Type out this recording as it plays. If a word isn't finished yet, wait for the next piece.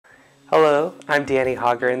Hello, I'm Danny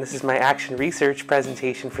Hauger, and this is my action research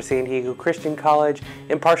presentation for San Diego Christian College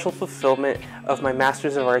in partial fulfillment of my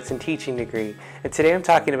Master's of Arts in Teaching degree. And today I'm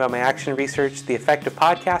talking about my action research, the effect of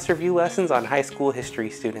podcast review lessons on high school history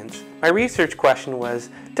students. My research question was,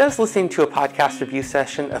 does listening to a podcast review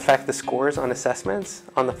session affect the scores on assessments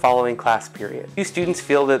on the following class period? Do students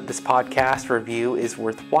feel that this podcast review is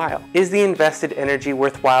worthwhile? Is the invested energy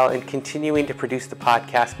worthwhile in continuing to produce the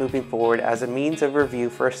podcast moving forward as a means of review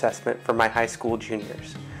for assessment for my high school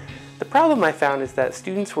juniors? The problem I found is that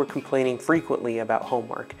students were complaining frequently about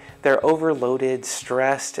homework. They're overloaded,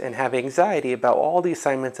 stressed, and have anxiety about all the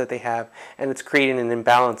assignments that they have, and it's creating an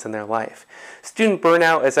imbalance in their life. Student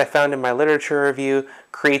burnout, as I found in my literature review,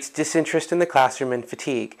 creates disinterest in the classroom and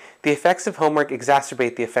fatigue. The effects of homework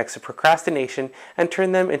exacerbate the effects of procrastination and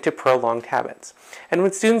turn them into prolonged habits. And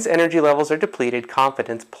when students' energy levels are depleted,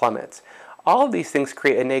 confidence plummets. All of these things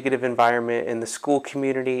create a negative environment in the school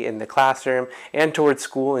community, in the classroom, and towards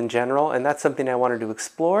school in general, and that's something I wanted to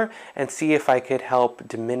explore and see if I could help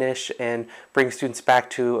diminish and bring students back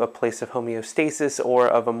to a place of homeostasis or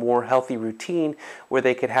of a more healthy routine where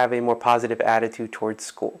they could have a more positive attitude towards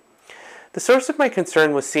school. The source of my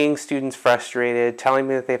concern was seeing students frustrated, telling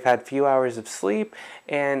me that they've had few hours of sleep,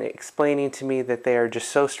 and explaining to me that they are just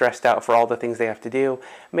so stressed out for all the things they have to do.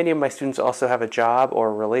 Many of my students also have a job or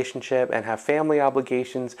a relationship and have family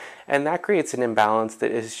obligations, and that creates an imbalance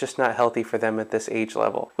that is just not healthy for them at this age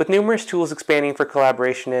level. With numerous tools expanding for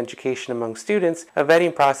collaboration and education among students, a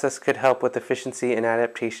vetting process could help with efficiency and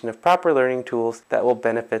adaptation of proper learning tools that will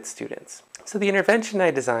benefit students. So the intervention I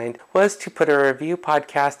designed was to put a review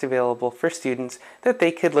podcast available for students that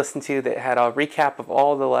they could listen to that had a recap of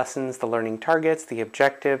all the lessons, the learning targets, the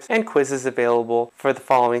objectives, and quizzes available for the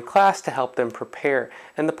following class to help them prepare.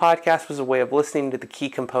 And the podcast was a way of listening to the key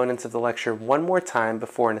components of the lecture one more time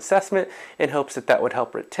before an assessment in hopes that that would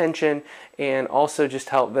help retention and also just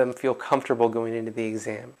help them feel comfortable going into the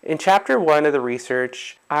exam. In chapter 1 of the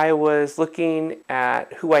research, I was looking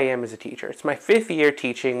at who I am as a teacher. It's my 5th year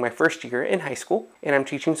teaching, my first year in high school, and I'm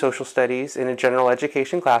teaching social studies in a general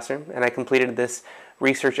education classroom, and I completed this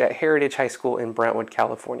research at Heritage High School in Brentwood,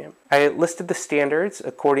 California. I listed the standards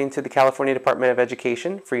according to the California Department of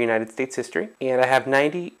Education for United States history, and I have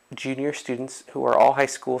 90 junior students who are all high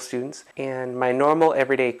school students, and my normal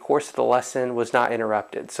everyday course of the lesson was not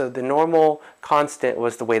interrupted. So the normal constant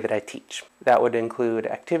was the way that I teach. That would include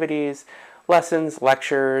activities, lessons,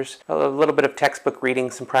 lectures, a little bit of textbook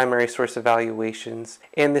reading, some primary source evaluations,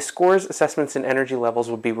 and the scores, assessments, and energy levels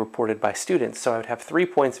would be reported by students. So I would have 3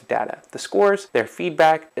 points of data: the scores, their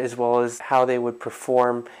feedback, as well as how they would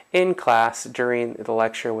perform in class during the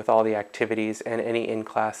lecture with all the activities and any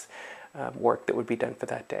in-class work that would be done for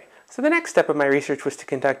that day. So the next step of my research was to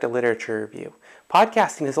conduct a literature review.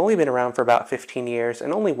 Podcasting has only been around for about 15 years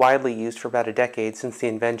and only widely used for about a decade since the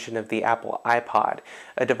invention of the Apple iPod,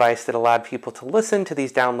 a device that allowed people to listen to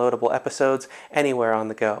these downloadable episodes anywhere on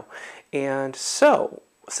the go. And so,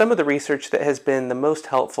 some of the research that has been the most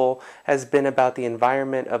helpful has been about the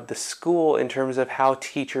environment of the school in terms of how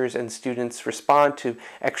teachers and students respond to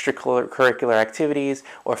extracurricular activities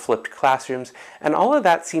or flipped classrooms. And all of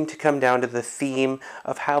that seemed to come down to the theme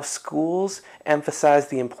of how schools emphasize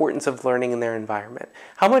the importance of learning in their environment.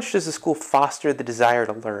 How much does the school foster the desire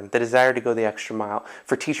to learn, the desire to go the extra mile,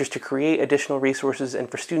 for teachers to create additional resources and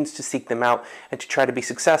for students to seek them out and to try to be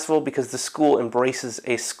successful because the school embraces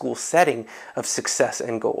a school setting of success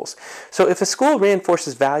and goals. So if a school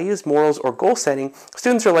reinforces values, morals, or goal setting,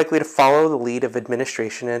 students are likely to follow the lead of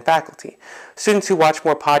administration and faculty. Students who watch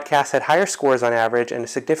more podcasts had higher scores on average and a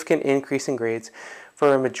significant increase in grades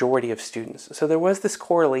for a majority of students. So there was this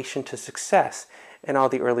correlation to success in all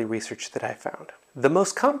the early research that I found. The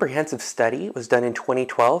most comprehensive study was done in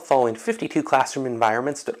 2012 following 52 classroom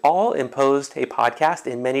environments that all imposed a podcast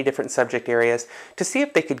in many different subject areas to see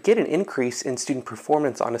if they could get an increase in student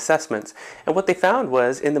performance on assessments. And what they found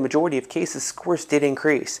was, in the majority of cases, scores did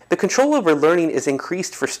increase. The control over learning is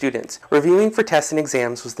increased for students. Reviewing for tests and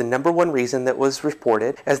exams was the #1 reason that was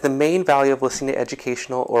reported as the main value of listening to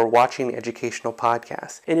educational or watching educational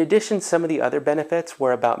podcasts. In addition, some of the other benefits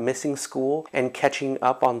were about missing school and catching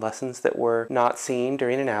up on lessons that were not seen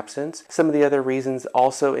during an absence. Some of the other reasons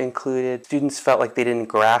also included students felt like they didn't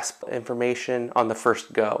grasp information on the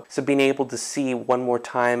first go. So being able to see one more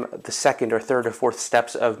time the second or third or fourth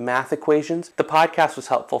steps of math equations, the podcast was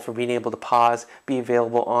helpful for being able to pause, be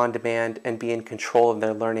available on demand, and be in control of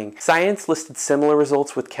their learning. Science listed similar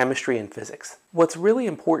results with chemistry and physics. What's really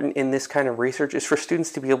important in this kind of research is for students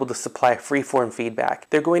to be able to supply free-form feedback.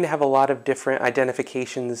 They're going to have a lot of different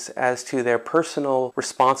identifications as to their personal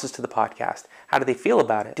responses to the podcast. How do they feel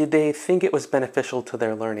about it? Did they think it was beneficial to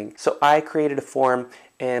their learning? So I created a form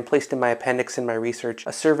and placed in my appendix in my research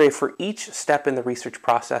a survey for each step in the research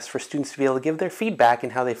process for students to be able to give their feedback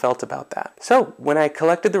and how they felt about that. So when I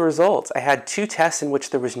collected the results, I had 2 tests in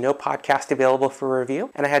which there was no podcast available for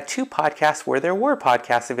review, and I had 2 podcasts where there were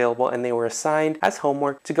podcasts available, and they were assigned as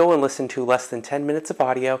homework to go and listen to less than 10 minutes of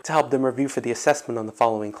audio to help them review for the assessment on the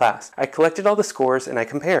following class. I collected all the scores and I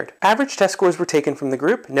compared. Average test scores were taken from the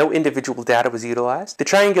group. No individual data was utilized. The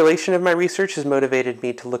triangulation of my research has motivated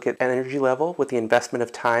me to look at energy level with the investment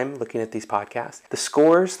of time looking at these podcasts, the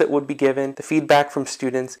scores that would be given, the feedback from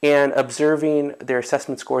students, and observing their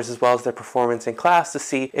assessment scores as well as their performance in class to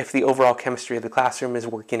see if the overall chemistry of the classroom is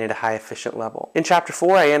working at a high efficient level. In Chapter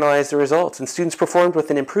 4, I analyzed the results, and students performed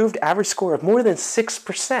with an improved average score of more than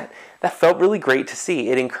 6%. That felt really great to see.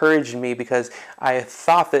 It encouraged me because I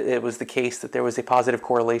thought that it was the case that there was a positive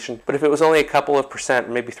correlation. But if it was only a couple of percent,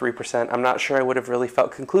 or maybe 3%, I'm not sure I would have really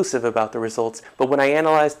felt conclusive about the results. But when I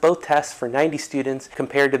analyzed both tests for 90 students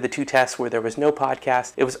compared to the 2 tests where there was no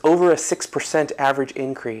podcast, it was over a 6% average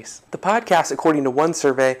increase. The podcasts, according to one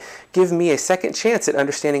survey, give me a second chance at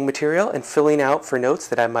understanding material and filling out for notes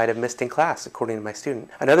that I might have missed in class, according to my student.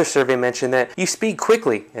 Another survey mentioned that you speak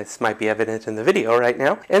quickly. This might be evident in the video right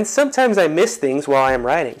now. And sometimes I miss things while I am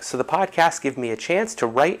writing, so the podcasts give me a chance to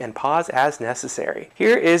write and pause as necessary.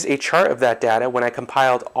 Here is a chart of that data when I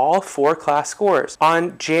compiled all 4 class scores.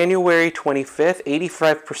 On January 25th,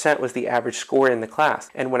 85% was the average score in the class,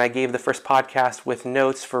 and when I gave the first podcast with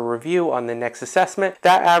notes for review on the next assessment,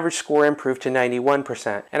 that average score improved to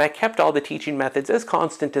 91%. And I kept all the teaching methods as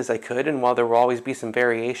constant as I could, and while there will always be some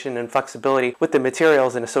variation and flexibility with the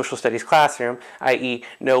materials in a social studies classroom, i.e.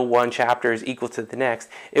 no one chapter is equal to the next,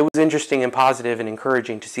 it was interesting and positive and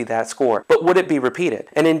encouraging to see that score. But would it be repeated?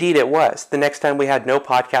 And indeed it was. The next time we had no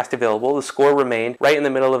podcast available, the score remained right in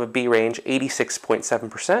the middle of a B range,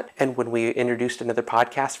 86.7%. And when we introduced another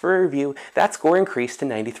podcast for a review, that score increased to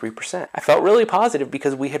 93%. I felt really positive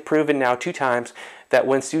because we had proven now 2 times that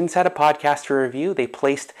when students had a podcast to review, they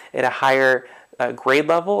placed at a higher grade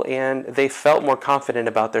level, and they felt more confident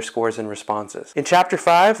about their scores and responses. In Chapter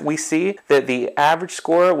 5, we see that the average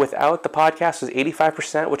score without the podcast was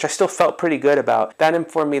 85%, which I still felt pretty good about. That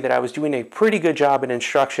informed me that I was doing a pretty good job in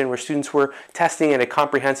instruction where students were testing at a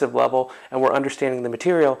comprehensive level and were understanding the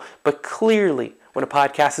material, but clearly when a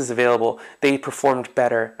podcast is available, they performed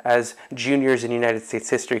better as juniors in United States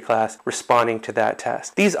history class responding to that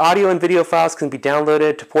test. These audio and video files can be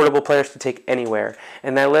downloaded to portable players to take anywhere.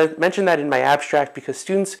 And I mentioned that in my abstract because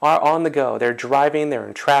students are on the go. They're driving, they're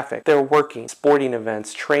in traffic, they're working, sporting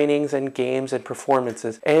events, trainings and games and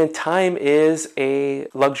performances. And time is a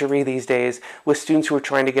luxury these days with students who are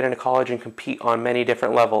trying to get into college and compete on many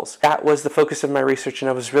different levels. That was the focus of my research, and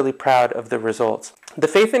I was really proud of the results. The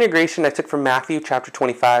faith integration I took from Matthew chapter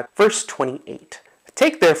 25, verse 28.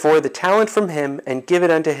 Take therefore the talent from him, and give it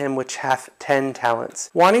unto him which hath 10 talents.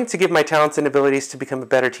 Wanting to give my talents and abilities to become a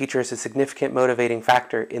better teacher is a significant motivating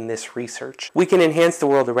factor in this research. We can enhance the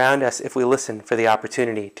world around us if we listen for the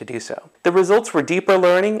opportunity to do so. The results were deeper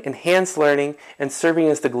learning, enhanced learning, and serving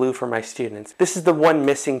as the glue for my students. This is the one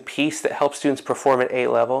missing piece that helps students perform at A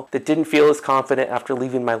level that didn't feel as confident after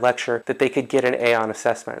leaving my lecture that they could get an A on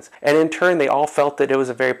assessments. And in turn, they all felt that it was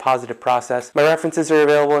a very positive process. My references are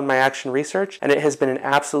available in my action research, and it has been an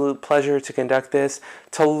absolute pleasure to conduct this,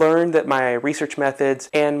 to learn that my research methods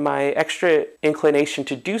and my extra inclination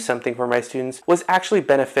to do something for my students was actually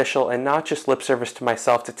beneficial and not just lip service to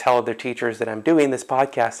myself to tell other teachers that I'm doing this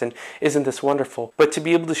podcast and isn't this wonderful, but to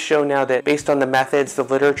be able to show now that based on the methods, the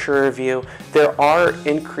literature review, there are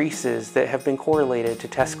increases that have been correlated to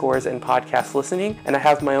test scores and podcast listening, and I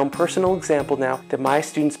have my own personal example now that my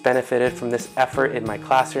students benefited from this effort in my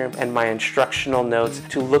classroom and my instructional notes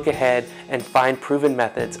to look ahead and find proven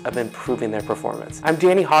methods of improving their performance. I'm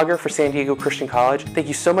Danny Hauger for San Diego Christian College. Thank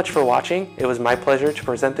you so much for watching. It was my pleasure to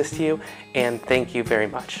present this to you, and thank you very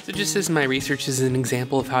much. So just as my research is an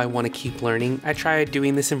example of how I want to keep learning, I tried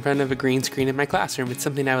doing this in front of a green screen in my classroom. It's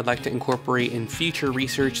something I would like to incorporate in future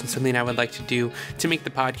research and something I would like to do to make the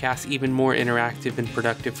podcast even more interactive and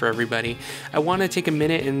productive for everybody. I want to take a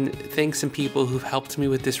minute and thank some people who've helped me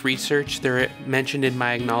with this research. They're mentioned in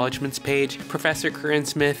my acknowledgements page. Professor Curran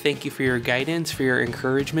Smith, thank you for your guidance, for for your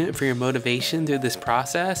encouragement, for your motivation through this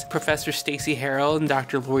process. Professor Stacy Harrell and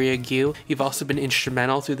Dr. Loria Gu, you've also been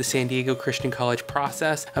instrumental through the San Diego Christian College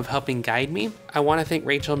process of helping guide me. I want to thank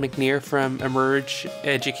Rachel McNear from Emerge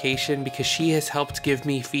Education because she has helped give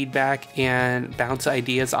me feedback and bounce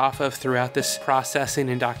ideas off of throughout this processing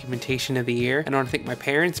and documentation of the year. And I want to thank my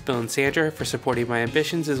parents, Bill and Sandra, for supporting my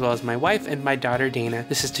ambitions, as well as my wife and my daughter, Dana.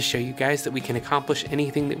 This is to show you guys that we can accomplish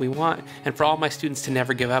anything that we want, and for all my students to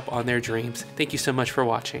never give up on their dreams. Thank you so much for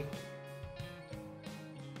watching.